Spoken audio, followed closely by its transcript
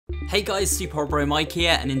Hey guys, SuperHorrorBro Mike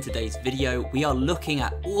here, and in today's video we are looking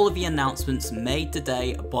at all of the announcements made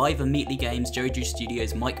today by TheMeatly Games, Joey Drew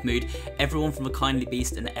Studios, Mike Mood, everyone from The Kindly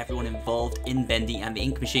Beast and everyone involved in Bendy and the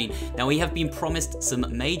Ink Machine. Now we have been promised some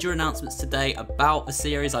major announcements today about the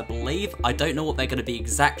series, I believe. I don't know what they're going to be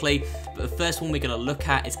exactly, but the first one we're going to look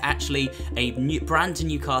at is actually a brand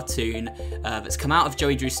new cartoon that's come out of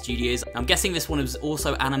Joey Drew Studios. I'm guessing this one was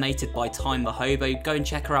also animated by TheMeatly. Go and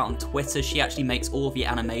check her out on Twitter. She actually makes all of the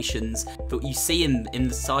animations that you see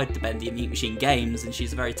inside the Bendy and the Ink Machine games, and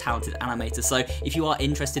she's a very talented animator. So if you are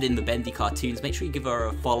interested in the Bendy cartoons, make sure you give her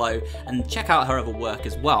a follow and check out her other work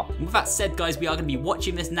as well. And with that said guys, we are going to be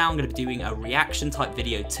watching this now. I'm going to be doing a reaction type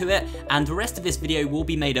video to it, and the rest of this video will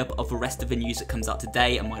be made up of the rest of the news that comes out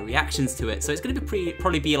today and my reactions to it. So it's going to be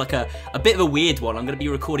probably be like a bit of a weird one. I'm going to be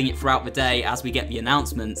recording it throughout the day as we get the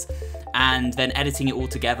announcements, and then editing it all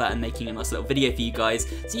together and making a nice little video for you guys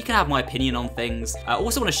so you can have my opinion on things. I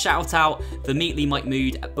also want to shout out TheMeatly, Mike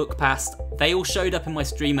Mood at BookPast. They all showed up in my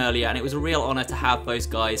stream earlier, and it was a real honour to have those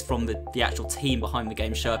guys from the actual team behind the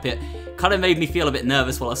game show up. It kind of made me feel a bit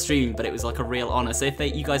nervous while I was streaming, but it was like a real honour. So if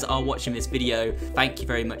you guys are watching this video, thank you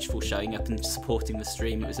very much for showing up and supporting the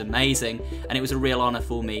stream. It was amazing, and it was a real honour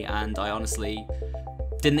for me, and I honestly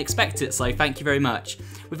didn't expect it, so thank you very much.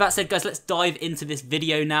 With that said guys, let's dive into this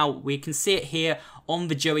video now. We can see it here on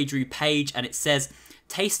the Joey Drew page, and it says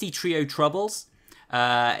Tasty Trio Troubles.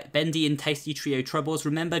 Bendy and Tasty Trio Troubles.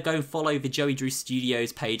 Remember, go and follow the Joey Drew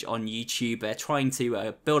Studios page on YouTube. They're trying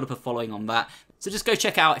to build up a following on that. So just go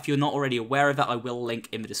check out if you're not already aware of it. I will link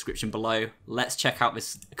in the description below. Let's check out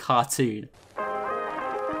this cartoon. Ooh,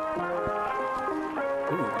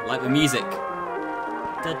 I like the music.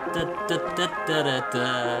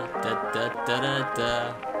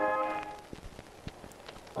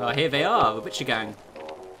 Oh, here they are, the Witcher Gang.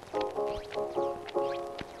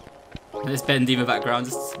 There's Bendy in the background,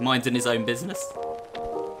 just minding his own business.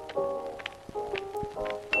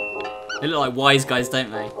 They look like wise guys,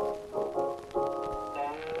 don't they?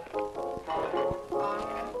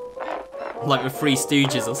 Like the Three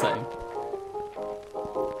Stooges or something.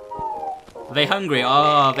 Are they hungry?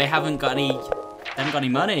 Oh, they haven't got any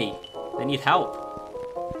money. They need help.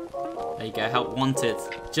 There you go, help wanted.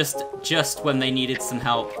 Just when they needed some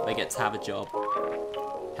help, they get to have a job.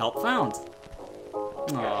 Help found.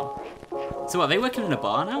 Aww. So what, are they working in a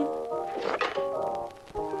bar now?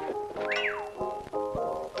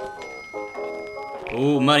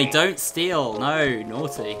 Ooh, money, don't steal. No,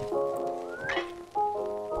 naughty.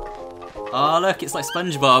 Oh, look, it's like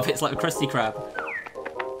SpongeBob. It's like the Krusty Krab.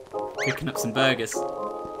 Cooking up some burgers.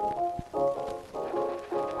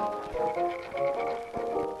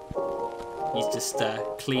 He's just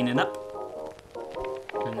cleaning up.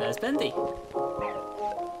 And there's Bendy.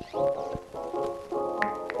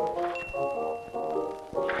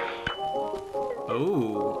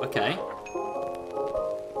 Oh, okay.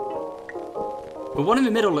 But one in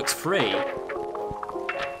the middle looks free.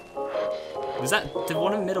 Was that the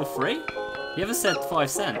one in the middle free? You ever said 5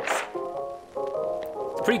 cents?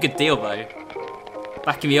 It's a pretty good deal though.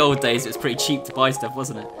 Back in the old days it was pretty cheap to buy stuff,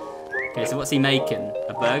 wasn't it? Okay, so what's he making?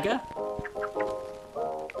 A burger?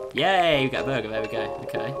 Yay, we got a burger, there we go,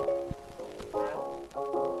 okay.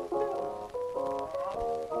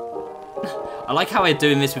 I like how they're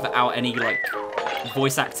doing this without any, like,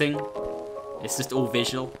 voice acting. It's just all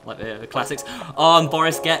visual, like the classics. Oh, and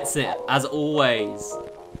Boris gets it, as always.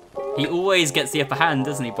 He always gets the upper hand,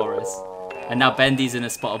 doesn't he, Boris? And now Bendy's in a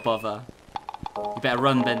spot of bother. You better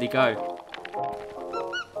run, Bendy, go.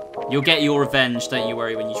 You'll get your revenge, don't you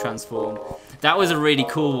worry, when you transform. That was a really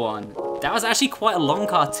cool one. That was actually quite a long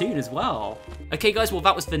cartoon as well. Okay guys, well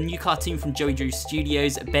that was the new cartoon from Joey Drew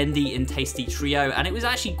Studios, Bendy and Tasty Trio, and it was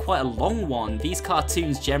actually quite a long one. These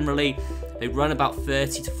cartoons generally, they run about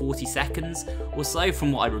 30 to 40 seconds or so,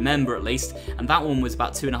 from what I remember at least, and that one was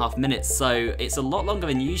about 2.5 minutes, so it's a lot longer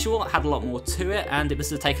than usual. It had a lot more to it, and it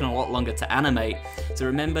must have taken a lot longer to animate. So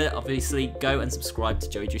remember, obviously, go and subscribe to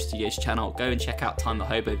Joey Drew Studios channel, go and check out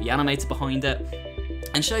TheMeatly, the animator behind it,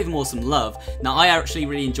 and show them all some love. Now, I actually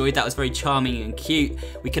really enjoyed that. It was very charming and cute.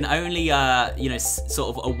 We can only, you know,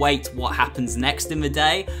 sort of await what happens next in the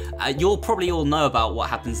day. You'll probably all know about what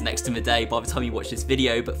happens next in the day by the time you watch this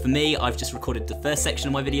video, but for me, I've just recorded the first section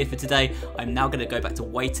of my video for today. I'm now going to go back to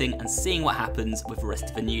waiting and seeing what happens with the rest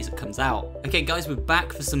of the news that comes out. Okay guys, we're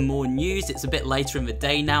back for some more news. It's a bit later in the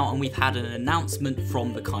day now, and we've had an announcement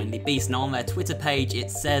from the Kindly Beast. Now on their Twitter page,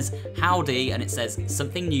 it says, howdy, and it says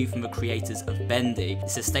something new from the creators of Bendy. It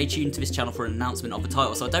says stay tuned to this channel for an announcement of the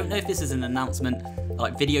title. So I don't know if this is an announcement,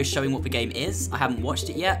 like video showing what the game is. I haven't watched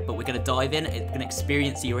it yet, but we're going to dive in. We're going to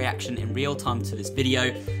experience the reaction in real time to this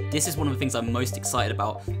video. This is one of the things I'm most excited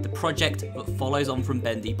about. The project that follows on from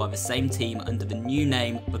Bendy by the same team under the new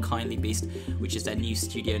name, The Kindly Beast, which is their new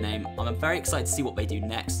studio name. I'm very excited to see what they do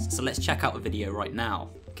next. So let's check out the video right now.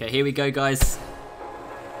 Okay, here we go, guys.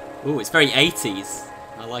 Ooh, it's very 80s.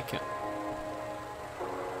 I like it.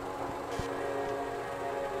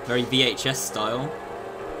 Very VHS style.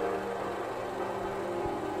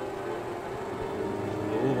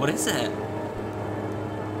 Ooh, what is it?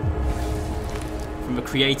 From the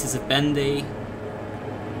creators of Bendy.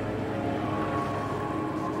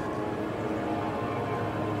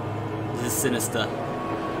 This is sinister.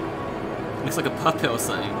 Looks like a puppet or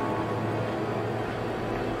something.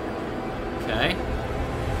 Okay.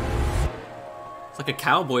 It's like a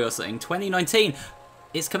cowboy or something. 2019.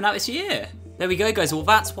 It's coming out this year. There we go, guys. Well,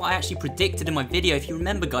 that's what I actually predicted in my video. If you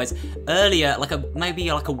remember, guys, earlier, maybe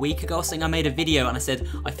a week ago or something, I made a video and I said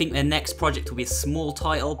I think their next project will be a small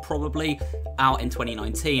title, probably out in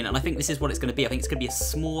 2019. And I think this is what it's going to be. I think it's going to be a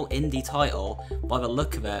small indie title by the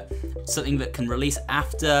look of it. Something that can release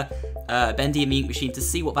after Bendy and the Ink Machine to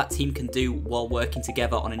see what that team can do while working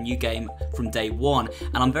together on a new game from day one.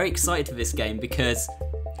 And I'm very excited for this game because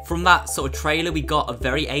from that sort of trailer, we got a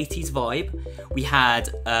very 80s vibe. We had,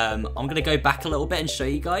 I'm going to go back a little bit and show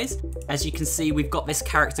you guys. As you can see, we've got this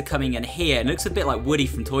character coming in here, and it looks a bit like Woody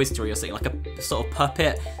from Toy Story or something, like a sort of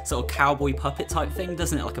puppet, sort of cowboy puppet type thing,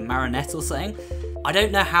 doesn't it? Like a marionette or something. I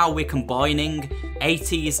don't know how we're combining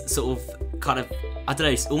 80s sort of kind of, I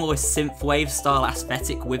don't know, almost synthwave style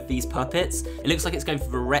aesthetic with these puppets. It looks like it's going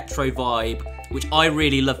for a retro vibe, which I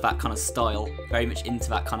really love that kind of style, very much into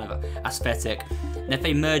that kind of aesthetic. And if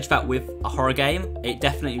they merge that with a horror game, it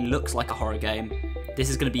definitely looks like a horror game. This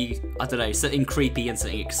is going to be, I don't know, something creepy and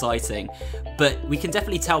something exciting. But we can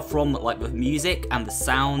definitely tell from like the music and the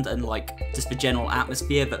sound and like just the general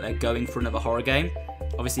atmosphere that they're going for another horror game.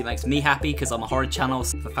 Obviously it makes me happy because I'm a horror channel,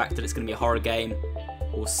 so the fact that it's going to be a horror game,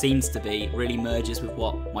 or seems to be, really merges with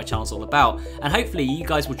what my channel's all about. And hopefully you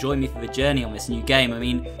guys will join me for the journey on this new game. I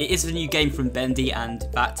mean, it is a new game from Bendy and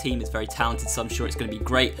that team is very talented, so I'm sure it's going to be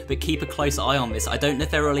great, but keep a close eye on this. I don't know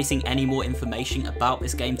if they're releasing any more information about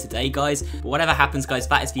this game today, guys, but whatever happens, guys,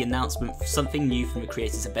 that is the announcement for something new from the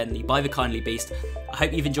creators of Bendy by The Kindly Beast. I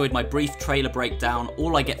hope you've enjoyed my brief trailer breakdown.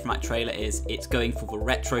 All I get from that trailer is it's going for the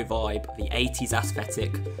retro vibe, the 80s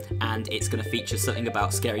aesthetic, and it's going to feature something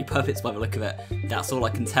about scary puppets by the look of it. That's all I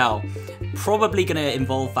can tell. Probably going to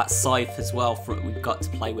involve that scythe as well for we've got to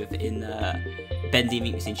play with in Bendy and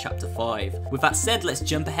Ink Machine Chapter 5. With that said, let's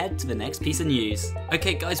jump ahead to the next piece of news.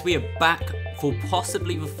 Okay guys, we are back for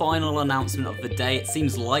possibly the final announcement of the day. It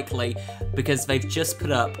seems likely because they've just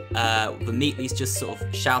put up, TheMeatly's just sort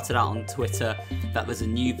of shouted out on Twitter that there's a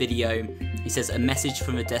new video. He says a message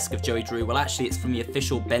from the desk of Joey Drew. Well, actually it's from the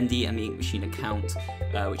official Bendy and the Ink Machine account,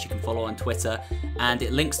 which you can follow on Twitter, and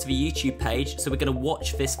it links to the YouTube page. So we're going to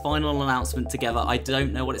watch this final announcement together. I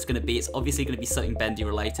don't know what it's going to be. It's obviously going to be something Bendy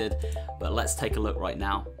related, but let's take a look right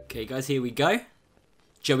now. Okay guys, here we go.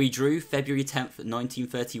 Joey Drew, February 10th,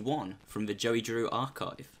 1931, from the Joey Drew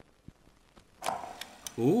archive.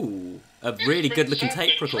 Ooh, a really good looking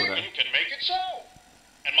tape recorder. Can make it so.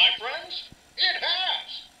 And my friends, it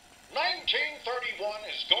has. 1931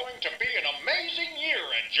 is going to be an amazing year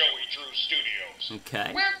at Joey Drew Studios.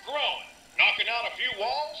 Okay. We're growing, knocking out a few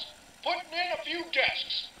walls, putting in a few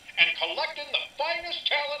desks, and collecting the finest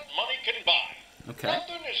talent money can buy. Okay.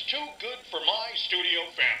 Nothing is too good for my studio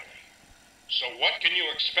family. So what can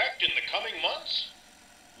you expect in the coming months?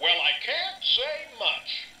 Well, I can't say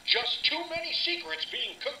much. Just too many secrets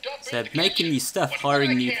being cooked up. So they're making new stuff,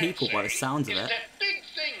 hiring new people by the sounds of it.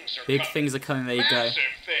 Big things are coming, there you go.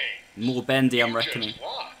 More Bendy, I'm reckoning.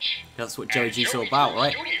 That's what Joey G's all about,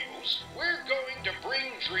 right? We're going to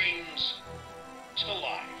bring dreams to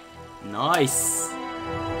life. Nice.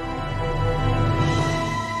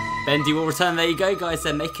 Bendy will return, there you go, guys.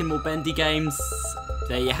 They're making more Bendy games.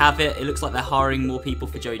 There you have it. It looks like they're hiring more people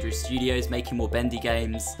for Joey Drew Studios, making more Bendy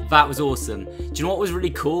games. That was awesome. Do you know what was really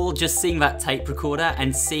cool? Just seeing that tape recorder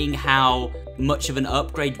and seeing how much of an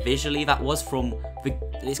upgrade visually that was from the...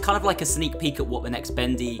 It's kind of like a sneak peek at what the next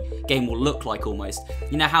Bendy game will look like almost.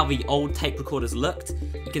 You know how the old tape recorders looked?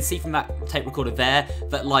 You can see from that tape recorder there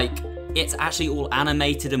that like it's actually all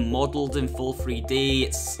animated and modeled in full 3D.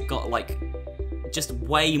 It's got like just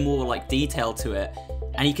way more like detail to it.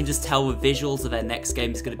 And you can just tell the visuals of their next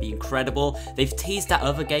game is going to be incredible. They've teased that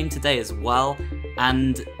other game today as well,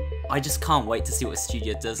 and I just can't wait to see what the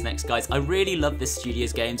studio does next, guys. I really love this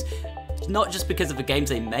studio's games. not just because of the games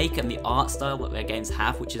they make and the art style that their games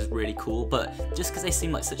have, which is really cool, but just because they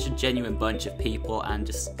seem like such a genuine bunch of people, and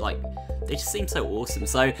just like they just seem so awesome.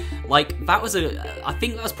 So like that was I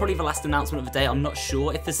think that was probably the last announcement of the day. I'm not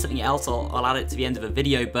sure if there's something else. I'll add it to the end of the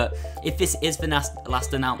video, but if this is the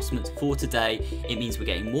last announcement for today, it means we're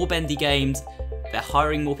getting more Bendy games. They're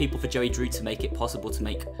hiring more people for Joey Drew to make it possible to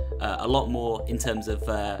make a lot more in terms of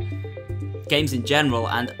games in general,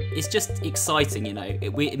 and it's just exciting, you know.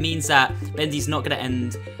 It means that Bendy's not going to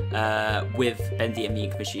end with Bendy and the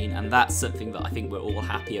Ink Machine, and that's something that I think we're all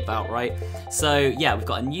happy about, right? So yeah, we've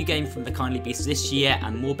got a new game from the Kindly Beast this year,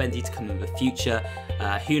 and more Bendy to come in the future.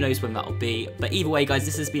 Who knows when that'll be, but either way guys,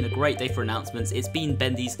 this has been a great day for announcements. It's been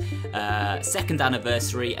Bendy's 2nd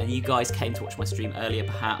anniversary, and you guys came to watch my stream earlier.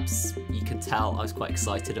 Perhaps you can tell I was quite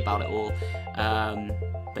excited about it all.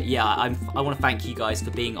 But yeah, I want to thank you guys for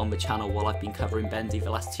being on the channel while I've been covering Bendy for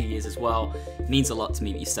the last 2 years as well. It means a lot to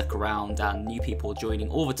me that you stuck around, and new people joining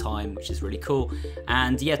all the time, which is really cool.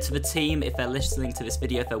 And yeah, to the team, if they're listening to this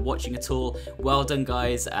video, if they're watching at all, well done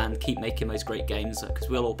guys, and keep making those great games, because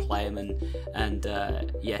we'll all play them and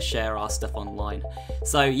yeah, share our stuff online.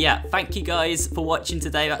 So yeah, thank you guys for watching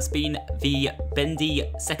today. That's been the Bendy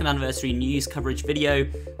 2nd anniversary news coverage video.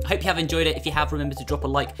 I hope you have enjoyed it. If you have, remember to drop a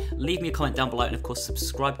like, leave me a comment down below, and of course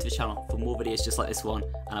subscribe to the channel for more videos just like this one,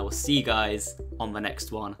 and I will see you guys on the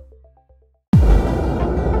next one.